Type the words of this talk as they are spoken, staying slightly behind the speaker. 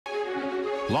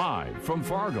Live from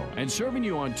Fargo and serving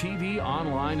you on TV,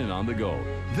 online, and on the go.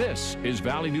 This is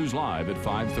Valley News Live at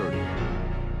 5:30.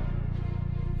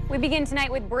 We begin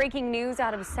tonight with breaking news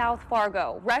out of South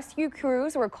Fargo. Rescue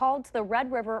crews were called to the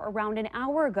Red River around an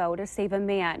hour ago to save a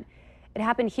man. It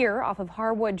happened here off of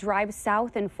Harwood Drive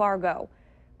South in Fargo.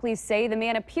 Police say the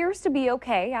man appears to be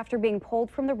okay after being pulled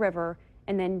from the river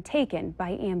and then taken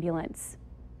by ambulance.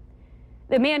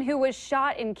 The man who was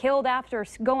shot and killed after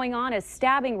going on a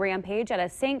stabbing rampage at a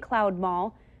St. Cloud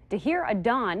mall, Tahir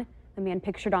Adan, the man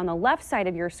pictured on the left side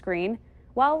of your screen,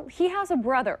 well, he has a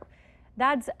brother.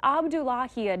 That's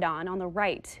Abdullahi Adan on the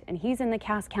right, and he's in the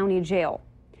Cass County Jail.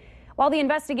 While the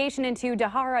investigation into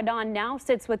Tahir Adan now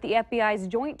sits with the FBI's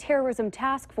Joint Terrorism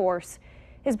Task Force,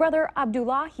 his brother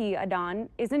Abdullahi Adan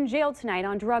is in jail tonight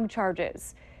on drug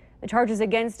charges. The charges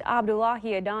against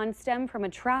Abdullahi Adan stem from a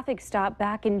traffic stop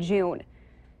back in June.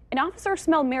 An officer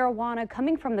smelled marijuana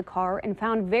coming from the car and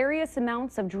found various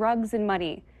amounts of drugs and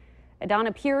money. Adan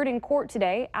appeared in court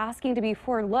today asking to be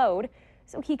furloughed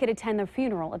so he could attend the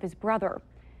funeral of his brother.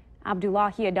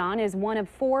 Abdullahi Adan is one of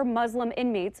 4 Muslim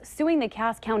inmates suing the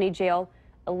Cass County Jail,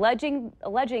 alleging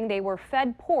they were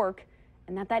fed pork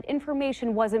and that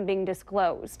information wasn't being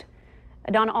disclosed.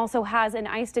 Adan also has an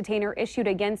ICE detainer issued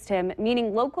against him,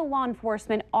 meaning local law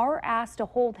enforcement are asked to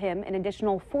hold him an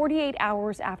additional 48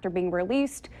 hours after being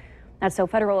released. That's so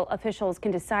federal officials can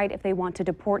decide if they want to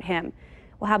deport him.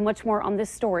 We'll have much more on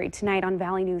this story tonight on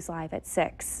Valley News Live at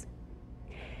 6.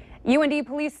 UND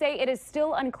police say it is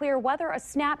still unclear whether a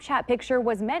Snapchat picture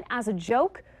was meant as a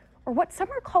joke or what some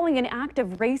are calling an act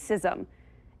of racism.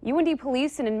 UND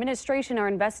police and administration are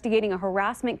investigating a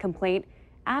harassment complaint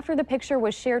after the picture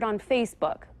was shared on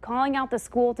Facebook, calling out the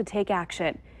school to take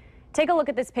action. Take a look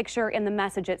at this picture in the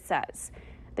message it says.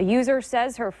 The user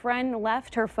says her friend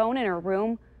left her phone in her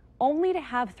room only to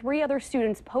have 3 other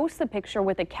students post the picture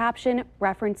with a caption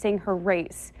referencing her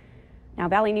race. Now,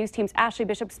 Valley News Team's Ashley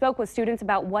Bishop spoke with students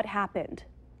about what happened.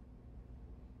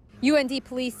 UND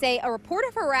police say a report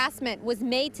of harassment was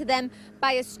made to them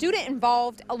by a student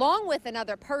involved along with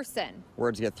another person.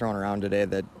 Words get thrown around today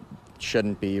that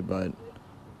shouldn't be, but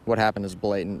what happened is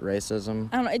blatant racism.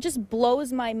 I don't know, it just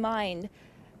blows my mind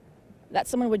that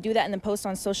someone would do that and then post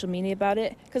on social media about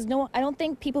it. Because I don't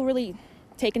think people really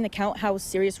take into account how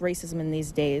serious racism in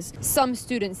these days. Some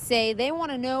students say they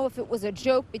want to know if it was a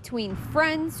joke between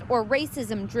friends or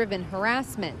racism-driven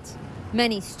harassment.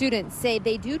 Many students say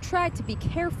they do try to be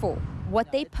careful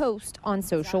what they post on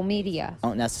social media.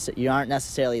 You aren't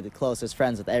necessarily the closest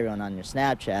friends with everyone on your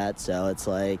Snapchat, so it's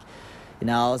like,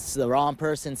 it's the wrong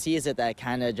person sees it that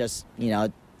kind of just,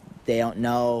 they don't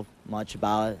know much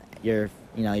about your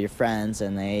friends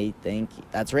and they think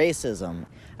that's racism.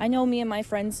 I know me and my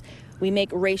friends, we make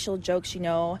racial jokes,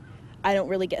 I don't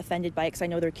really get offended by it because I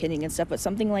know they're kidding and stuff, but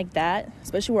something like that,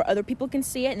 especially where other people can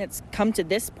see it and it's come to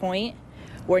this point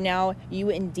where now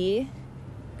UND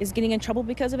is getting in trouble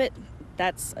because of it,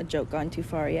 that's a joke gone too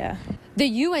far, yeah.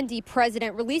 The UND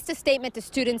president released a statement to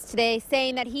students today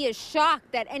saying that he is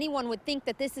shocked that anyone would think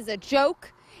that this is a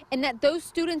joke and that those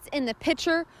students in the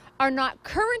picture are not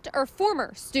current or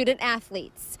former student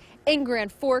athletes. In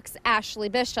Grand Forks, Ashley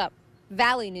Bishop,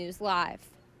 Valley News Live.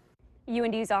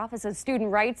 UND's Office of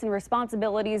Student Rights and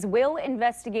Responsibilities will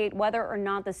investigate whether or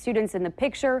not the students in the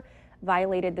picture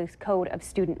violated the Code of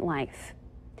Student Life.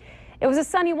 It was a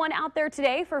sunny one out there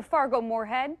today for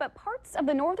Fargo-Moorhead, but parts of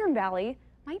the Northern Valley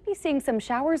might be seeing some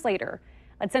showers later.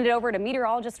 Let's send it over to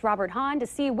meteorologist Robert Hahn to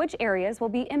see which areas will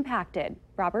be impacted.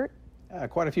 Robert?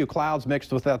 Quite a few clouds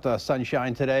mixed with that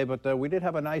sunshine today, but we did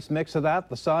have a nice mix of that.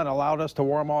 The sun allowed us to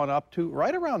warm on up to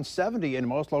right around 70 in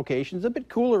most locations, a bit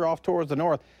cooler off towards the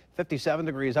north. 57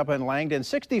 degrees up in Langdon,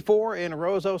 64 in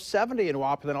Roseau, 70 in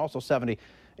Wahpeton, also 70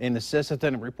 in the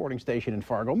Sisseton reporting station in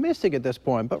Fargo. Misting at this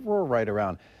point, but we're right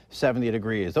around 70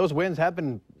 degrees. Those winds have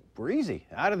been breezy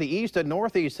out of the east and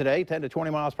northeast today, 10 to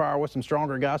 20 miles per hour with some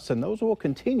stronger gusts, and those will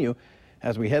continue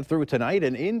as we head through tonight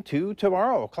and into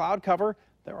tomorrow. Cloud cover,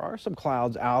 there are some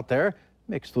clouds out there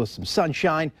mixed with some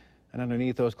sunshine, and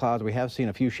underneath those clouds we have seen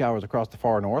a few showers across the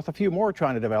far north, a few more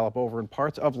trying to develop over in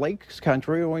parts of Lakes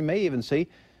Country, and we may even see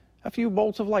a few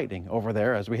bolts of lightning over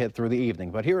there as we head through the evening.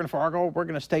 But here in Fargo, we're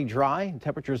going to stay dry.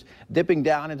 Temperatures dipping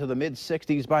down into the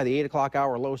mid-60s by the 8 o'clock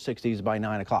hour, low 60s by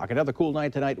 9 o'clock. Another cool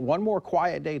night tonight, one more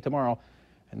quiet day tomorrow,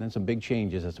 and then some big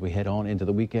changes as we head on into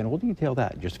the weekend. We'll detail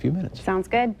that in just a few minutes. Sounds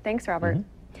good. Thanks, Robert.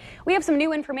 We have some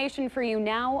new information for you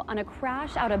now on a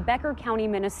crash out of Becker County,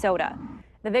 Minnesota.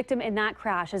 The victim in that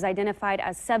crash is identified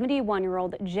as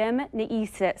 71-year-old Jim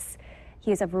Neisis.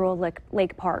 He is of rural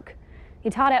Lake Park. He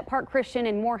taught at Park Christian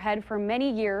in Moorhead for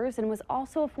many years and was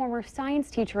also a former science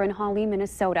teacher in Hawley,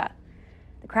 Minnesota.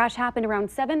 The crash happened around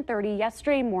 7:30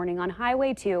 yesterday morning on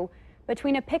Highway 2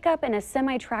 between a pickup and a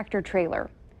semi-tractor trailer.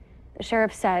 The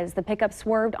sheriff says the pickup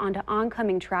swerved onto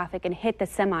oncoming traffic and hit the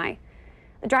semi.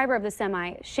 The driver of the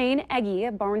semi, Shane Eggy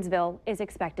of Barnesville, is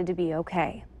expected to be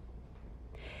okay.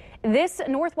 This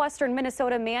northwestern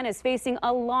Minnesota man is facing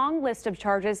a long list of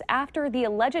charges after the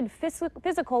alleged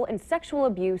physical and sexual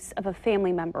abuse of a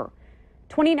family member.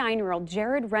 29-year-old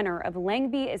Jared Renner of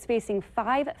Langby is facing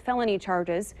 5 felony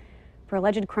charges for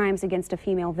alleged crimes against a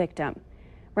female victim.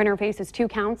 Renner faces 2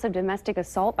 counts of domestic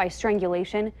assault by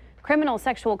strangulation, criminal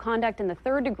sexual conduct in the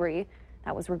 3rd degree,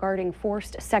 that was regarding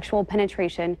forced sexual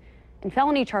penetration, and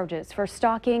felony charges for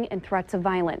stalking and threats of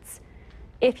violence.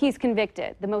 If he's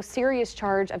convicted, the most serious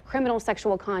charge of criminal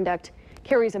sexual conduct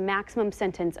carries a maximum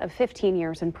sentence of 15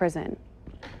 years in prison.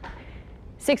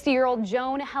 60-year-old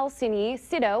Joan Helsinki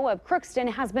Sido of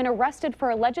Crookston has been arrested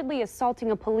for allegedly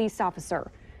assaulting a police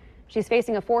officer. She's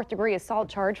facing a 4th-degree assault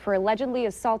charge for allegedly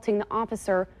assaulting the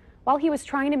officer while he was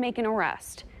trying to make an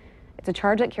arrest. It's a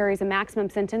charge that carries a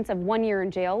maximum sentence of 1 year in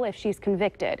jail if she's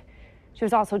convicted. She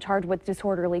was also charged with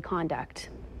disorderly conduct.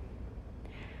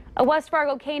 A West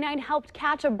Fargo canine helped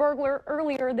catch a burglar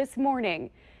earlier this morning.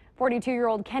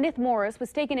 42-year-old Kenneth Morris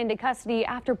was taken into custody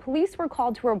after police were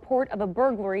called to a report of a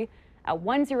burglary at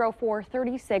 104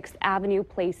 36th Avenue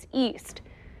Place East.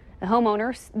 The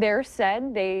homeowners there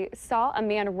said they saw a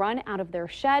man run out of their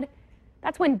shed.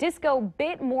 That's when Disco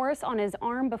bit Morris on his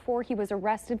arm before he was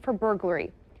arrested for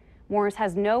burglary. Morris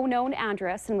has no known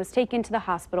address and was taken to the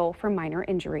hospital for minor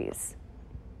injuries.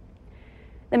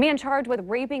 The man charged with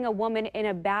raping a woman in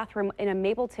a bathroom in a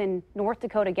Mapleton, North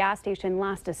Dakota gas station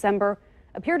last December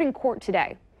appeared in court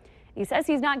today. He says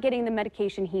he's not getting the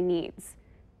medication he needs.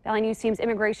 Valley News Team's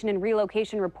immigration and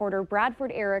relocation reporter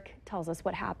Bradford Eric tells us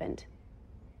what happened.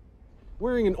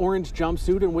 Wearing an orange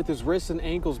jumpsuit and with his wrists and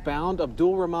ankles bound,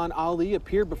 Abdul Rahman Ali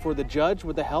appeared before the judge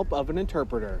with the help of an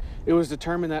interpreter. It was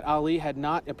determined that Ali had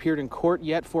not appeared in court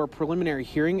yet for a preliminary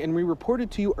hearing, and we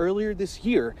reported to you earlier this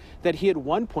year that he at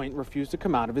one point refused to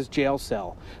come out of his jail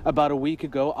cell. About a week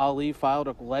ago, Ali filed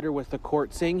a letter with the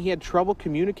court saying he had trouble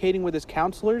communicating with his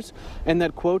counselors and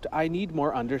that, quote, "I need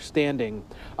more understanding."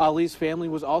 Ali's family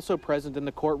was also present in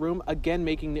the courtroom, again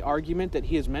making the argument that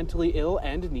he is mentally ill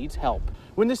and needs help.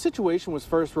 When the situation was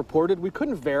first reported, we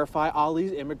couldn't verify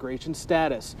Ali's immigration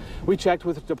status. We checked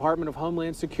with the Department of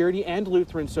Homeland Security and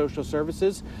Lutheran Social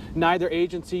Services. Neither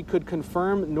agency could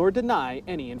confirm nor deny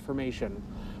any information.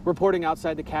 Reporting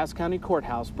outside the Cass County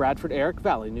Courthouse, Bradford Eric,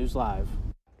 Valley News Live.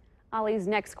 Ali's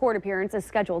next court appearance is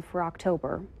scheduled for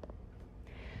October.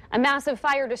 A massive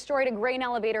fire destroyed a grain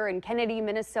elevator in Kennedy,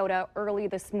 Minnesota early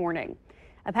this morning.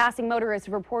 A passing motorist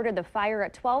reported the fire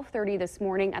at 12:30 this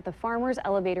morning at the Farmers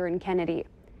Elevator in Kennedy.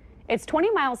 It's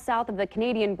 20 miles south of the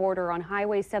Canadian border on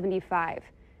Highway 75.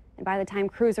 And by the time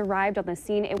crews arrived on the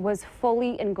scene, it was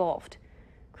fully engulfed.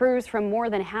 Crews from more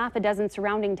than half a dozen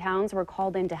surrounding towns were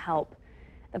called in to help.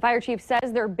 The fire chief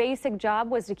says their basic job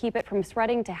was to keep it from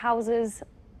spreading to houses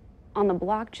on the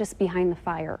block just behind the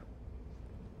fire.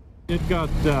 It got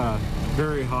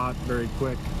very hot very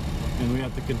quick, and we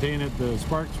had to contain it. The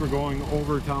sparks were going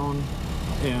over town,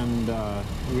 and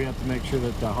we had to make sure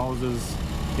that the houses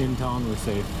in town were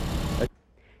safe.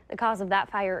 The cause of that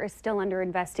fire is still under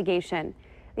investigation.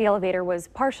 The elevator was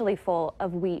partially full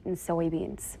of wheat and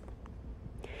soybeans.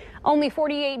 Only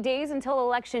 48 days until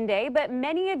Election Day, but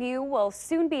many of you will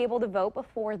soon be able to vote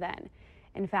before then.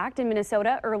 In fact, in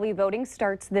Minnesota, early voting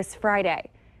starts this Friday.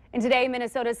 And today,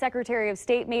 Minnesota's Secretary of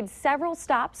State made several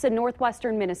stops in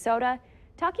northwestern Minnesota,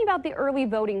 talking about the early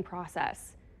voting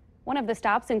process. One of the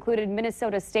stops included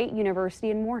Minnesota State University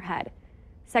in Moorhead.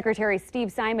 Secretary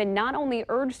Steve Simon not only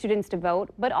urged students to vote,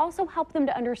 but also helped them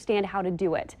to understand how to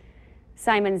do it.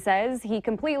 Simon says he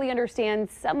completely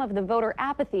understands some of the voter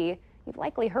apathy you've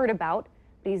likely heard about,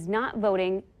 but he's not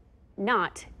voting.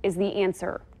 Not is the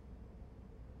answer.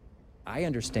 I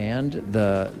understand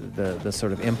the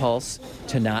sort of impulse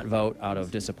to not vote out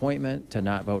of disappointment, to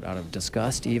not vote out of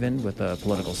disgust even with the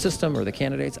political system or the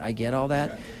candidates. I get all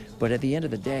that. But at the end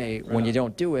of the day, when you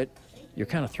don't do it, you're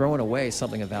kind of throwing away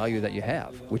something of value that you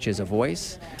have, which is a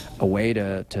voice, a way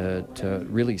to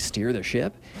really steer the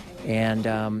ship, and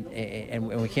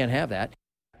we can't have that.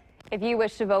 If you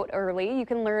wish to vote early, you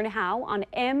can learn how on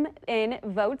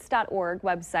mnvotes.org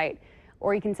website,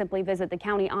 or you can simply visit the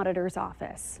county auditor's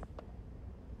office.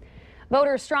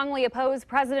 Voters strongly oppose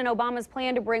President Obama's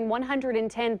plan to bring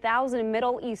 110,000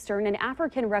 Middle Eastern and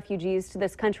African refugees to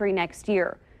this country next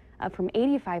year, up from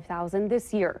 85,000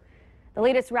 this year. The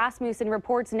latest Rasmussen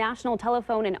Reports national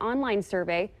telephone and online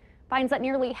survey finds that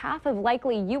nearly half of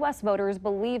likely U.S. voters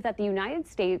believe that the United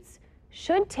States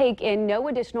should take in no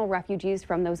additional refugees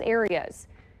from those areas.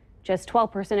 Just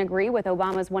 12% agree with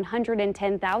Obama's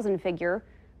 110,000 figure,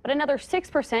 but another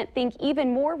 6% think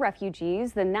even more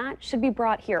refugees than that should be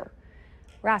brought here.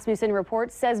 Rasmussen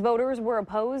reports says voters were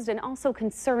opposed and also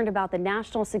concerned about the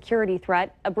national security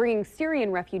threat of bringing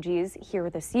Syrian refugees here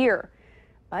this year.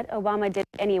 But Obama did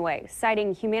it anyway,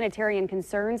 citing humanitarian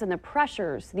concerns and the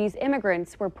pressures these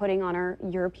immigrants were putting on our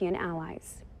European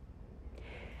allies.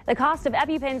 The cost of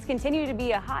EpiPens continue to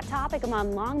be a hot topic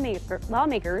among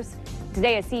lawmakers.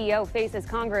 Today, a CEO faces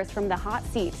Congress from the hot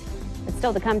seat. It's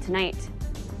still to come tonight.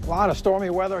 A lot of stormy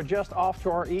weather just off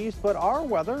to our east, but our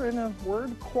weather, in a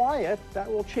word, quiet.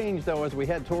 That will change, though, as we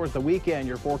head towards the weekend.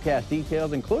 Your forecast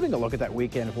details, including a look at that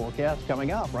weekend forecast,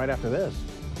 coming up right after this.